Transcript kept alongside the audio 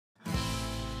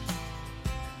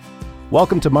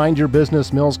Welcome to Mind Your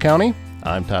Business, Mills County.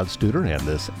 I'm Todd Studer, and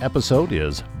this episode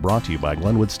is brought to you by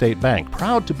Glenwood State Bank,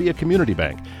 proud to be a community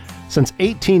bank. Since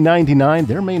 1899,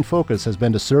 their main focus has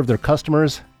been to serve their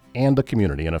customers and the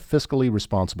community in a fiscally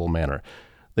responsible manner.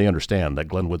 They understand that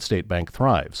Glenwood State Bank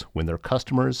thrives when their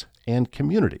customers and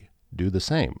community do the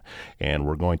same. And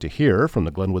we're going to hear from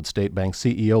the Glenwood State Bank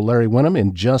CEO, Larry Winum,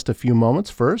 in just a few moments.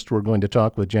 First, we're going to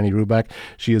talk with Jenny Ruback.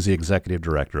 She is the Executive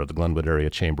Director of the Glenwood Area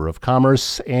Chamber of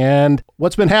Commerce. And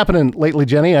what's been happening lately,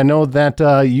 Jenny? I know that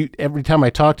every time I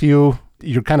talk to you,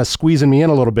 you're kind of squeezing me in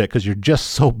a little bit because you're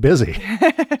just so busy.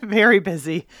 Very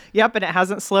busy. Yep, and it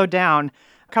hasn't slowed down.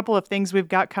 A couple of things we've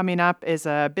got coming up is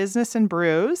a Business and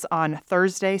Brews on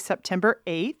Thursday, September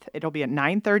 8th. It'll be at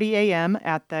 9:30 a.m.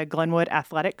 at the Glenwood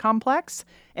Athletic Complex,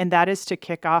 and that is to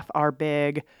kick off our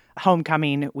big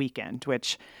homecoming weekend,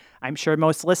 which I'm sure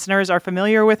most listeners are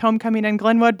familiar with homecoming in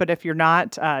Glenwood, but if you're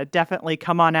not, definitely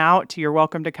come on out. You're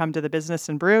welcome to come to the Business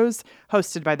and Brews,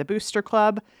 hosted by the Booster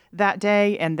Club that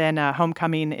day, and then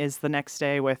homecoming is the next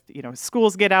day with,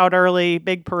 schools get out early,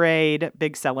 big parade,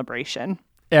 big celebration.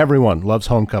 Everyone loves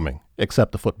homecoming,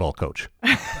 except the football coach.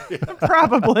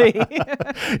 Probably.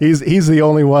 He's the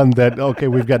only one that, okay,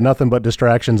 we've got nothing but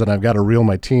distractions and I've got to reel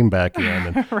my team back in.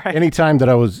 And right. Anytime that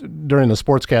I was, during the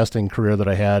sportscasting career that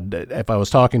I had, if I was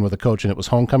talking with a coach and it was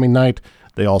homecoming night,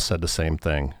 they all said the same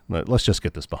thing. Let's just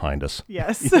get this behind us.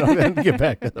 Yes. And get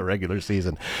back to the regular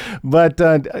season. But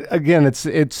again,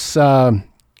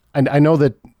 I know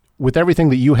that with everything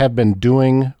that you have been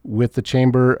doing with the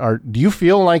chamber, do you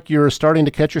feel like you're starting to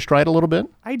catch your stride a little bit?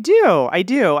 I do.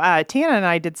 Tana and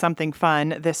I did something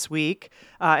fun this week,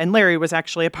 and Larry was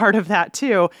actually a part of that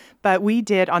too. But we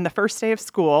did, on the first day of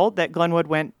school, that Glenwood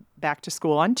went back to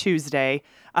school on Tuesday,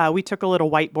 we took a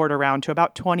little whiteboard around to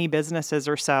about 20 businesses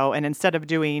or so, and instead of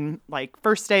doing like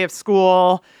first day of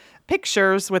school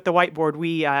pictures with the whiteboard,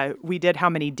 we did how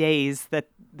many days that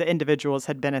the individuals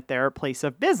had been at their place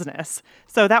of business.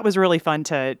 So that was really fun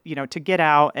to get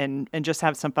out and just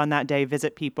have some fun that day,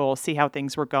 visit people, see how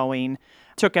things were going.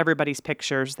 Took everybody's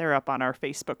pictures. They're up on our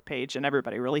Facebook page, and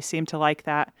everybody really seemed to like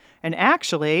that. And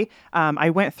actually, I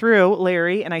went through,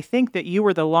 Larry, and I think that you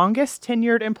were the longest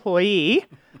tenured employee,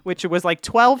 which was like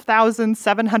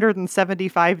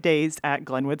 12,775 days at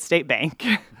Glenwood State Bank.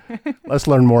 Let's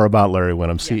learn more about Larry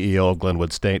Winum, CEO of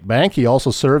Glenwood State Bank. He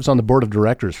also serves on the board of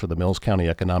directors for the Mills County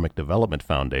Economic Development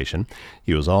Foundation.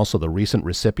 He was also the recent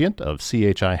recipient of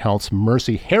CHI Health's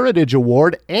Mercy Heritage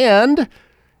Award and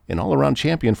an all-around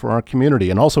champion for our community.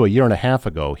 And also a year and a half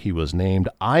ago, he was named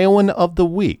Iowan of the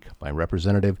Week by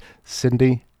Representative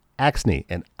Cindy Axne,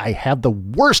 and I have the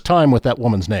worst time with that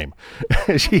woman's name.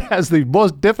 She has the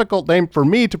most difficult name for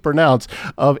me to pronounce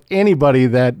of anybody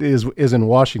that is in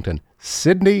Washington.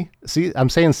 Sydney, see, I'm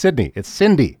saying Sydney. It's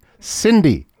Cindy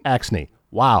Axne.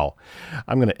 Wow.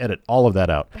 I'm going to edit all of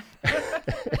that out.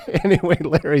 Anyway,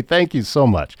 Larry, thank you so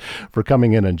much for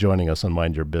coming in and joining us on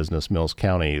Mind Your Business, Mills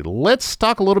County. Let's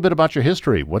talk a little bit about your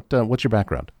history. What's your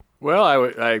background? Well,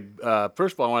 I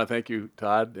first of all, I want to thank you,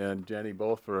 Todd and Jenny,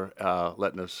 both for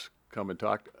letting us come and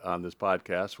talk on this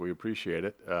podcast. We appreciate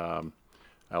it. I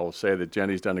will say that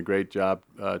Jenny's done a great job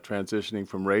transitioning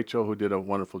from Rachel, who did a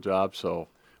wonderful job. So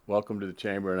welcome to the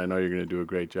Chamber, and I know you're going to do a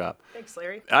great job. Thanks,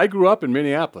 Larry. I grew up in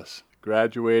Minneapolis,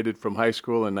 graduated from high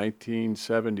school in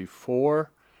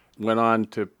 1974, went on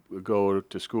to go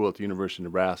to school at the University of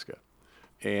Nebraska.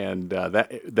 And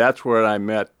that's where I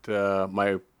met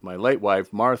my late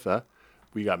wife, Martha.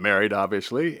 We got married,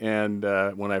 obviously, and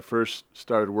when I first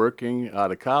started working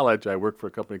out of college, I worked for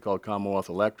a company called Commonwealth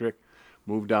Electric,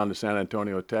 moved down to San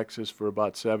Antonio, Texas for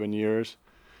about 7 years,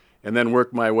 and then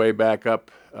worked my way back up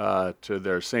to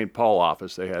their St. Paul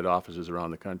office. They had offices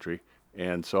around the country,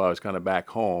 and so I was kind of back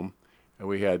home, and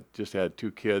we just had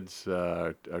two kids,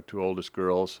 our two oldest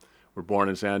girls, were born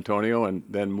in San Antonio and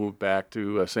then moved back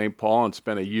to St. Paul and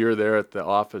spent a year there at the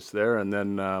office there. And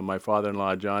then my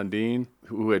father-in-law, John Dean,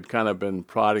 who had kind of been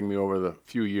prodding me over the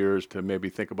few years to maybe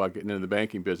think about getting into the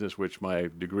banking business, which my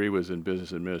degree was in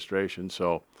business administration.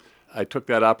 So I took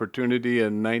that opportunity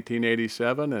in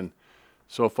 1987, and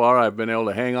so far I've been able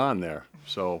to hang on there.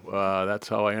 So that's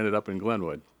how I ended up in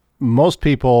Glenwood. Most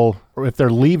people, if they're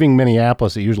leaving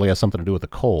Minneapolis, it usually has something to do with the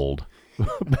cold.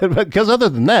 Because other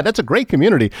than that, that's a great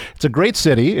community. It's a great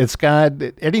city. It's got,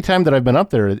 any time that I've been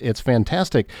up there, it's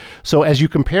fantastic. So as you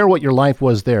compare what your life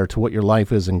was there to what your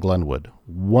life is in Glenwood,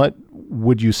 what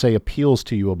would you say appeals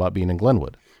to you about being in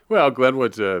Glenwood? Well,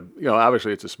 Glenwood's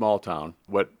obviously it's a small town.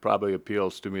 What probably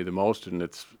appeals to me the most, and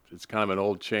it's kind of an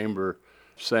old chamber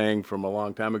saying from a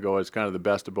long time ago, it's kind of the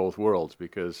best of both worlds,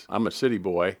 because I'm a city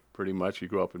boy, pretty much. You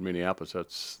grew up in Minneapolis,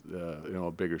 that's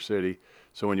a bigger city.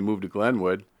 So when you move to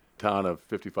Glenwood, town of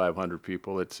 5,500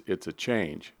 people, it's a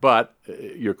change. But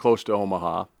you're close to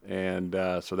Omaha, and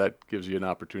so that gives you an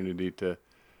opportunity to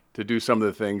do some of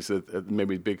the things that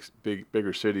maybe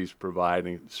bigger cities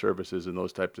providing services and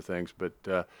those types of things.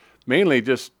 But mainly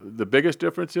just the biggest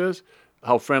difference is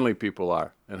how friendly people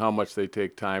are and how much they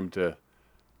take time to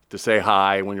say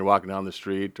hi when you're walking down the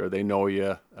street, or they know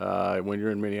you. When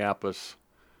you're in Minneapolis,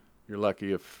 we're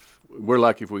lucky if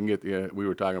we can get we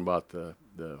were talking about the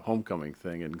homecoming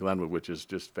thing in Glenwood, which is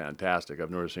just fantastic.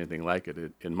 I've never seen anything like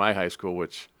it. In my high school,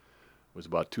 which was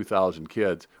about 2,000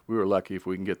 kids, we were lucky if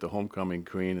we can get the homecoming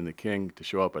queen and the king to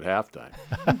show up at halftime.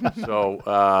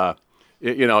 So,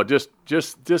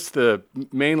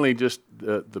 mainly just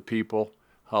the people,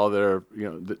 how they're,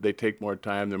 they take more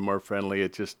time, they're more friendly.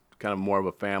 It's just kind of more of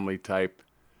a family type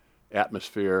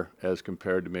atmosphere as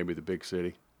compared to maybe the big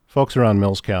city. Folks around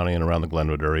Mills County and around the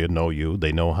Glenwood area know you.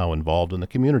 They know how involved in the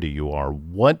community you are.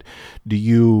 What do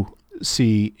you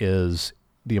see is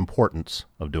the importance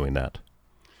of doing that?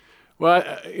 Well,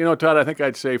 Todd, I think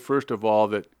I'd say, first of all,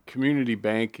 that community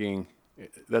banking,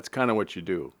 that's kind of what you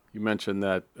do. You mentioned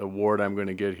that award I'm going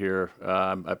to get here.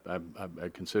 I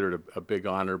consider it a big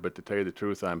honor, but to tell you the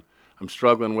truth, I'm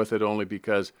struggling with it only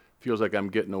because it feels like I'm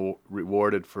getting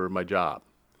rewarded for my job.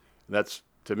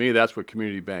 To me, that's what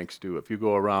community banks do. If you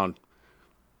go around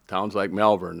towns like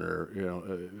Malvern, or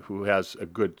who has a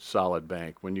good, solid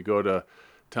bank, when you go to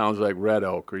towns like Red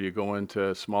Oak, or you go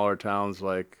into smaller towns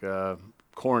like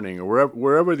Corning, or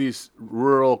wherever these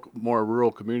more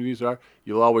rural communities are,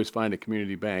 you'll always find a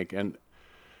community bank. And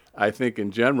I think in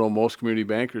general, most community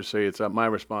bankers say it's my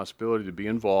responsibility to be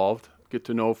involved, get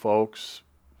to know folks,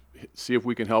 see if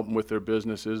we can help them with their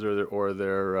businesses or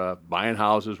their buying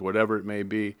houses, whatever it may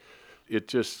be. It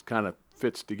just kind of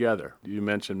fits together. You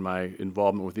mentioned my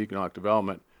involvement with economic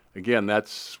development. Again,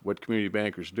 that's what community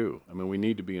bankers do. I mean, we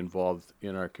need to be involved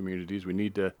in our communities. We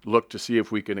need to look to see if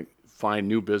we can find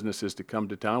new businesses to come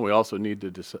to town. We also need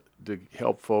to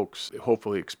help folks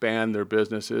hopefully expand their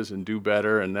businesses and do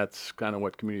better, and that's kind of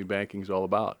what community banking is all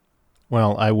about.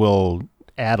 Well, I will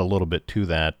add a little bit to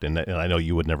that, and I know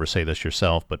you would never say this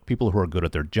yourself, but people who are good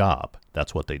at their job,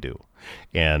 that's what they do.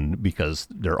 And because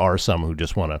there are some who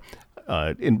just want to,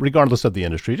 regardless of the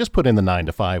industry, just put in the 9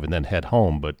 to 5 and then head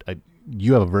home. But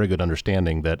you have a very good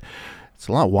understanding that it's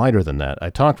a lot wider than that. I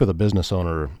talked with a business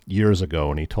owner years ago,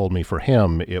 and he told me for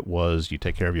him it was you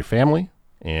take care of your family,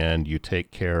 and you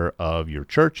take care of your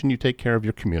church, and you take care of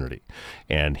your community.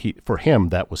 And for him,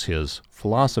 that was his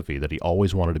philosophy, that he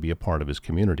always wanted to be a part of his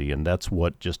community, and that's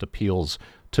what just appeals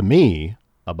to me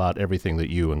about everything that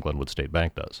you and Glenwood State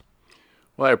Bank does.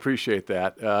 Well, I appreciate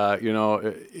that.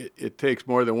 It takes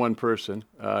more than one person.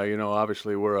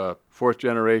 Obviously we're a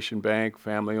fourth-generation bank,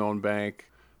 family-owned bank.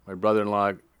 My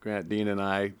brother-in-law, Grant Dean, and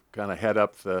I kind of head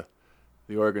up the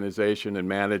organization and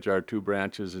manage our 2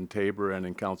 branches in Tabor and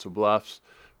in Council Bluffs.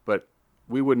 But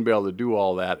we wouldn't be able to do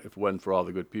all that if it wasn't for all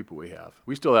the good people we have.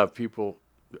 We still have people,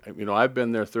 I've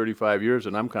been there 35 years,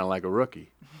 and I'm kind of like a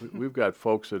rookie. We've got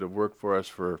folks that have worked for us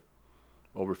for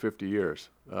over 50 years.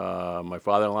 My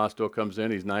father-in-law still comes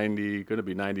in. He's going to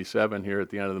be 97 here at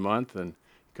the end of the month, and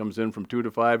he comes in from 2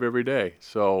 to 5 every day.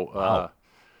 So Wow.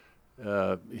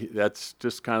 That's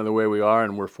just kind of the way we are,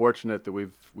 and we're fortunate that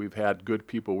we've had good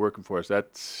people working for us.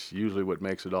 That's usually what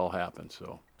makes it all happen.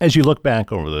 So, as you look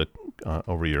back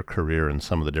over your career and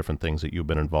some of the different things that you've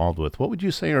been involved with, what would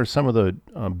you say are some of the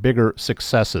bigger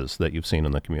successes that you've seen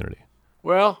in the community?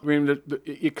 Well, I mean,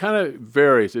 it kind of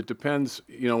varies. It depends.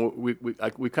 We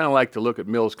kind of like to look at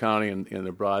Mills County and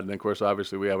abroad, and of course,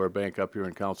 obviously, we have our bank up here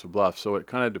in Council Bluffs. So it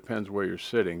kind of depends where you're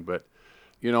sitting, but.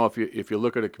 If you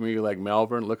look at a community like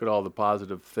Malvern, look at all the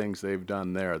positive things they've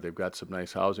done there. They've got some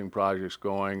nice housing projects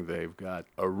going. They've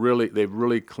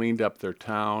really cleaned up their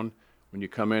town. When you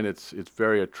come in, it's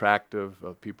very attractive.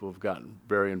 People have gotten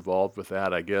very involved with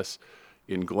that. I guess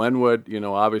in Glenwood,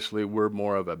 obviously we're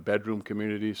more of a bedroom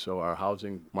community, so our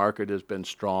housing market has been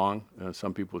strong.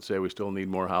 Some people would say we still need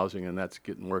more housing, and that's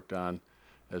getting worked on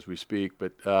as we speak.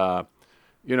 But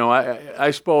I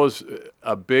suppose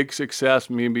a big success,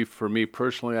 maybe for me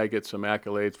personally, I get some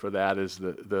accolades for that, is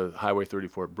the Highway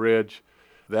 34 bridge.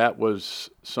 That was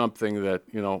something that,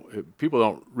 people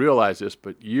don't realize this,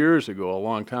 but years ago, a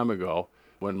long time ago,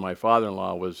 when my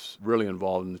father-in-law was really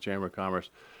involved in the Chamber of Commerce,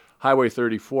 Highway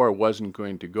 34 wasn't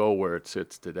going to go where it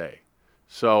sits today.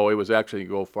 So it was actually going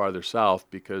to go farther south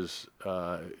because,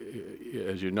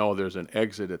 as you know, there's an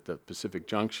exit at the Pacific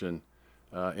Junction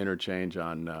interchange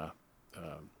on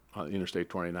Interstate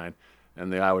 29,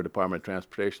 and the Iowa Department of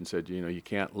Transportation said,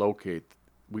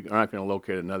 we aren't going to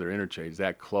locate another interchange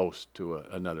that close to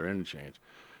another interchange.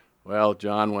 Well,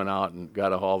 John went out and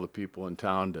got all the people in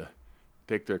town to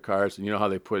take their cars, and you know how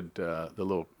they put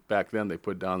back then they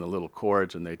put down the little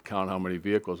cords and they'd count how many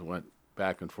vehicles went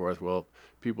back and forth. Well,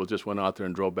 people just went out there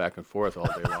and drove back and forth all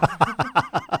day long.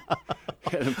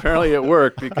 And apparently it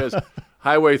worked because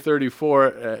Highway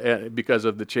 34, because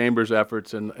of the chamber's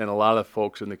efforts and a lot of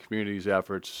folks in the community's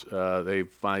efforts, they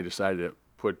finally decided to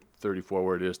put 34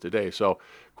 where it is today. So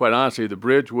quite honestly, the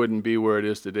bridge wouldn't be where it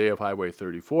is today if Highway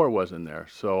 34 wasn't there.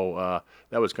 So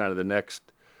that was kind of the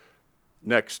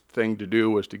next thing to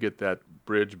do, was to get that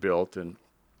bridge built. And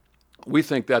we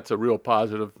think that's a real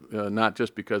positive, not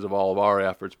just because of all of our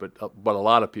efforts, but a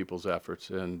lot of people's efforts.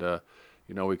 And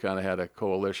we kind of had a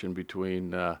coalition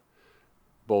between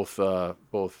both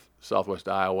Southwest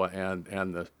Iowa and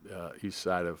the east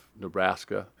side of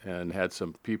Nebraska, and had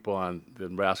some people on the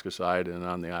Nebraska side and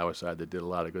on the Iowa side that did a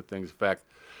lot of good things. In fact,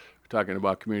 we're talking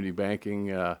about community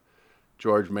banking.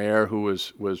 George Mayer, who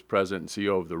was president and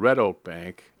CEO of the Red Oak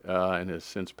Bank and has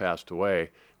since passed away,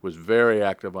 was very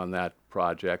active on that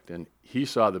project, and he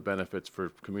saw the benefits for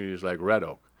communities like Red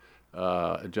Oak.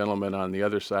 A gentleman on the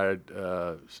other side,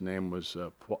 his name was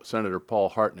Senator Paul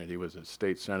Hartnett. He was a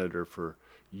state senator for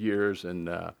years, and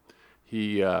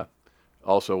he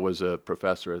also was a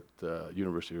professor at the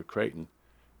University of Creighton.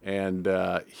 And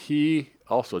he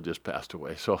also just passed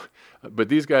away. So, but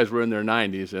these guys were in their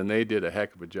 90s, and they did a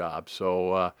heck of a job.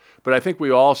 So, but I think we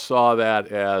all saw that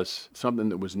as something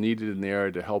that was needed in the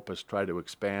area to help us try to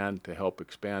help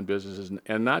expand businesses,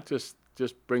 and not just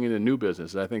bringing in new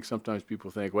business. I think sometimes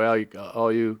people think, well,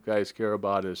 all you guys care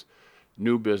about is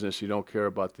new business. You don't care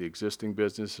about the existing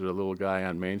business or the little guy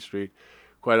on Main Street.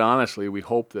 Quite honestly, we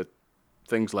hope that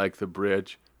things like the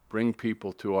bridge bring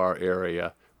people to our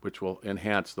area, which will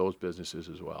enhance those businesses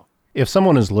as well. If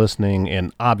someone is listening,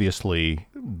 and obviously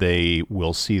they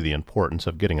will see the importance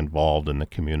of getting involved in the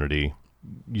community,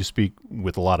 you speak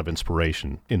with a lot of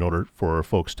inspiration in order for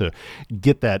folks to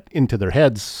get that into their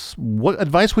heads. What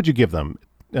advice would you give them?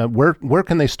 Where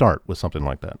can they start with something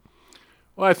like that?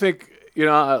 Well, I think,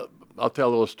 I'll tell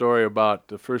a little story about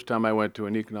the first time I went to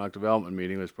an economic development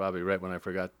meeting. It was probably right when I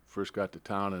first got to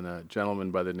town, and a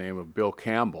gentleman by the name of Bill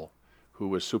Campbell, who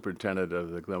was superintendent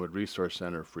of the Glenwood Resource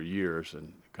Center for years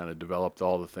and kind of developed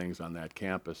all the things on that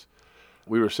campus.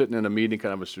 We were sitting in a meeting,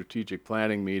 kind of a strategic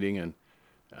planning meeting, and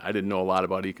I didn't know a lot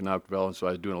about economic development, so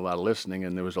I was doing a lot of listening,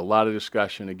 and there was a lot of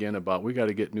discussion again about we got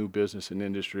to get new business and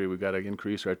industry, we got to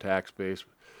increase our tax base,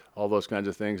 all those kinds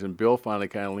of things. And Bill finally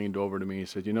kind of leaned over to me and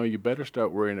said, you better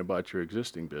start worrying about your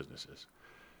existing businesses.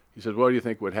 He said, what do you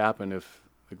think would happen if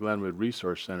the Glenwood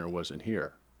Resource Center wasn't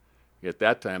here? At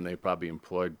that time, they probably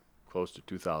employed close to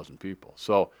 2,000 people.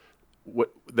 So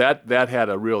that had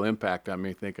a real impact on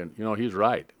me, thinking, he's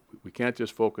right. We can't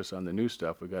just focus on the new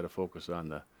stuff. We got to focus on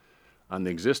the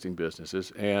existing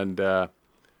businesses. And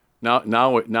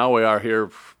now we are here,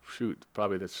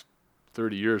 probably that's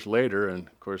 30 years later. And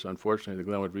of course, unfortunately, the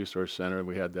Glenwood Resource Center,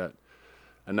 we had that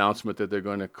announcement that they're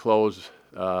going to close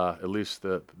at least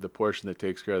the portion that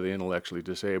takes care of the intellectually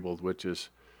disabled, which is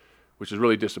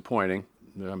really disappointing.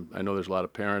 I know there's a lot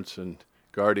of parents and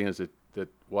guardians that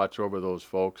watch over those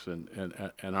folks and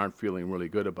aren't feeling really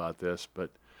good about this, but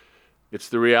it's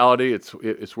the reality.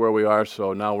 It's where we are.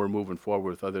 So now we're moving forward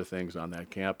with other things on that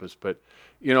campus. But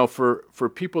for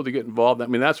people to get involved,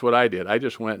 that's what I did. I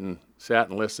just went and sat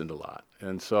and listened a lot.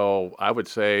 And so I would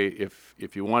say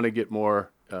if you want to get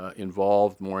more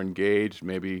involved, more engaged,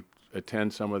 maybe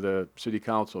attend some of the city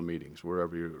council meetings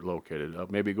wherever you're located.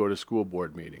 Maybe go to school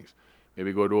board meetings.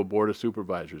 Maybe go to a board of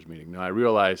supervisors meeting. Now I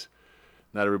realize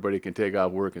not everybody can take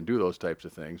off work and do those types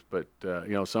of things, but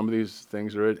some of these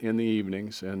things are in the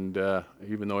evenings, and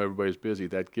even though everybody's busy,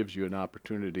 that gives you an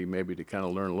opportunity maybe to kind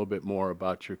of learn a little bit more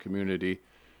about your community,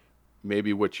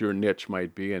 maybe what your niche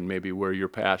might be, and maybe where your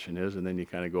passion is, and then you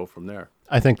kind of go from there.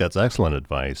 I think that's excellent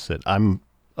advice. I'm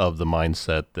of the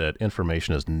mindset that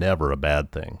information is never a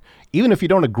bad thing. Even if you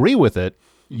don't agree with it,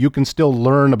 you can still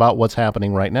learn about what's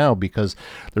happening right now, because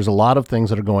there's a lot of things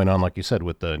that are going on, like you said,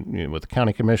 with the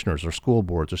county commissioners or school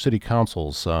boards or city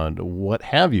councils, what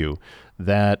have you,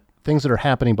 that things that are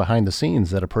happening behind the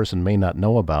scenes that a person may not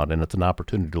know about, and it's an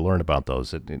opportunity to learn about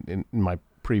those. In my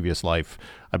previous life,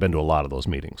 I've been to a lot of those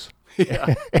meetings.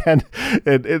 Yeah. and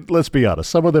let's be honest,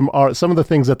 some of the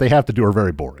things that they have to do are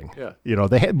very boring.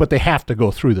 Yeah. But they have to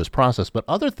go through this process. But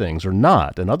other things are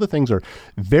not, and other things are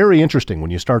very interesting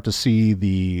when you start to see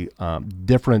the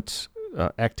different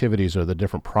activities or the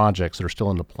different projects that are still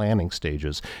in the planning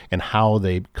stages and how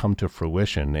they come to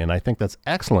fruition. And I think that's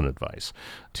excellent advice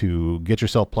to get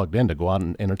yourself plugged in, to go out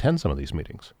and attend some of these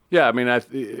meetings. Yeah,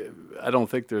 I don't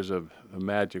think there's a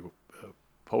magic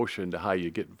potion to how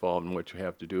you get involved in what you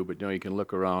have to do. But, you can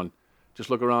look around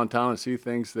town and see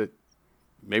things that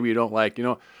maybe you don't like.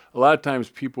 A lot of times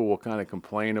people will kind of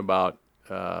complain about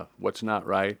what's not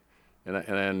right,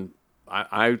 and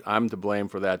I'm to blame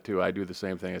for that too. I do the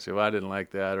same thing. I say, well, I didn't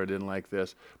like that or I didn't like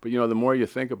this. But, the more you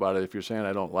think about it, if you're saying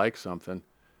I don't like something,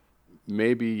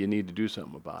 maybe you need to do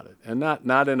something about it. And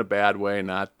not in a bad way,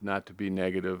 not to be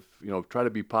negative. Try to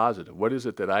be positive. What is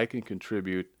it that I can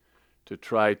contribute to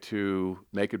try to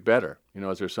make it better?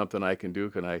 Is there something I can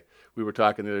do? We were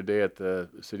talking the other day at the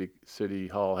city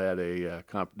hall, had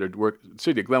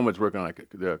city of Glenwood's working on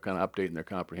they're kind of updating their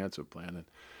comprehensive plan, and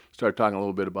started talking a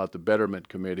little bit about the Betterment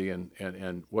Committee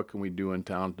and what can we do in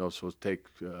town. So take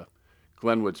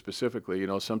Glenwood specifically.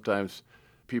 Sometimes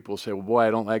people say, well, boy,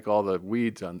 I don't like all the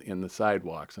weeds in the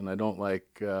sidewalks, and I don't like,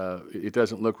 it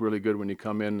doesn't look really good when you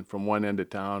come in from one end of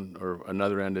town or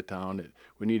another end of town.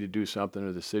 We need to do something,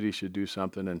 or the city should do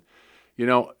something. And,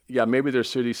 maybe there's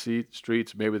city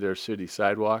streets, maybe there's city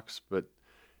sidewalks, but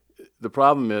the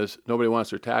problem is nobody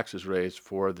wants their taxes raised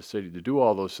for the city to do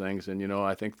all those things. And,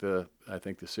 I think the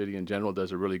city in general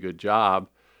does a really good job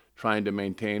trying to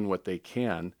maintain what they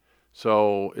can.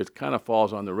 So it kind of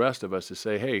falls on the rest of us to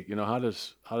say, hey, how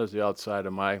does the outside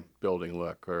of my building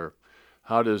look, or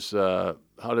how does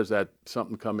that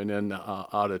something coming in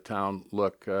out of town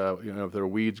look? If there are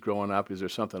weeds growing up, is there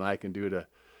something I can do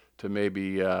to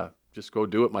maybe just go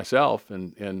do it myself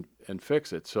and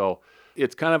fix it? So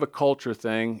it's kind of a culture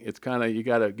thing. It's kind of, you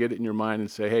got to get it in your mind and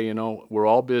say, hey, we're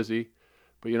all busy,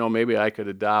 but maybe I could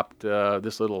adopt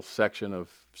this little section of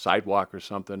sidewalk or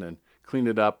something and clean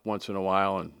it up once in a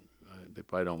while. And they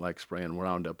probably don't like spraying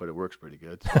Roundup, but it works pretty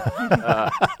good.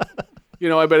 But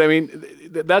I mean,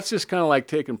 that's just kind of like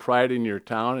taking pride in your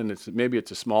town, and maybe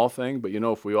it's a small thing, but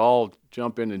if we all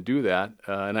jump in and do that,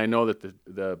 and I know that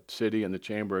the city and the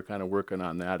chamber are kind of working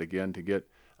on that again to get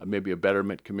maybe a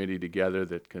betterment committee together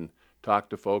that can talk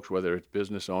to folks, whether it's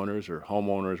business owners or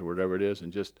homeowners or whatever it is,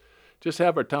 and just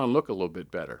have our town look a little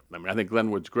bit better. I mean, I think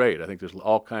Glenwood's great. I think there's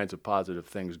all kinds of positive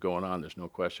things going on. There's no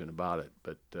question about it,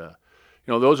 but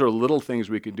those are little things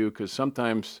we can do, because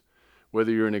sometimes,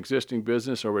 whether you're an existing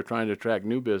business or we're trying to attract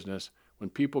new business, when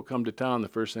people come to town, the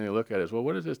first thing they look at is, well,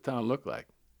 what does this town look like?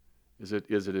 Is it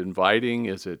inviting?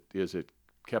 Is it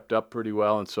kept up pretty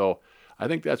well? And so I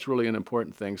think that's really an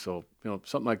important thing. So,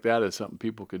 something like that is something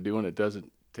people could do, and it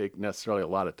doesn't take necessarily a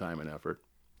lot of time and effort.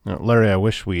 Larry, I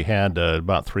wish we had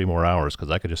about 3 more hours,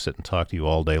 because I could just sit and talk to you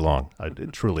all day long.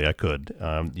 Truly, I could.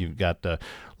 You've got a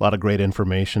lot of great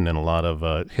information and a lot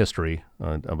of history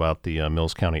about the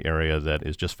Mills County area that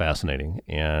is just fascinating.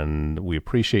 And we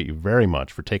appreciate you very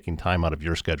much for taking time out of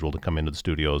your schedule to come into the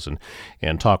studios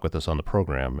and talk with us on the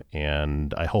program.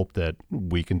 And I hope that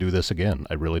we can do this again.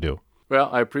 I really do. Well,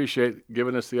 I appreciate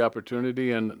giving us the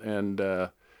opportunity, and I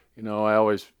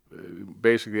always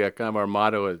basically, kind of our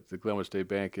motto at the Glenwood State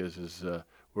Bank is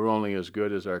we're only as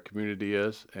good as our community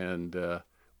is, and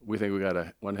we think we got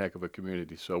one heck of a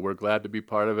community. So we're glad to be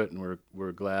part of it, and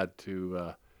we're glad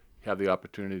to have the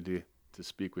opportunity to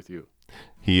speak with you.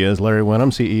 He is Larry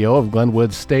Winum, CEO of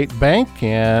Glenwood State Bank,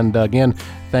 and again,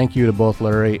 thank you to both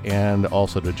Larry and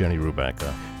also to Jenny Rubeck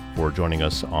for joining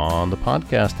us on the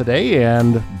podcast today.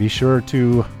 And be sure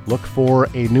to look for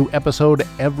a new episode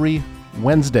every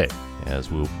Wednesday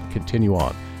as we'll continue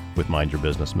on with Mind Your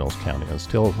Business Mills County.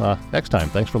 Until next time,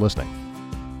 thanks for listening.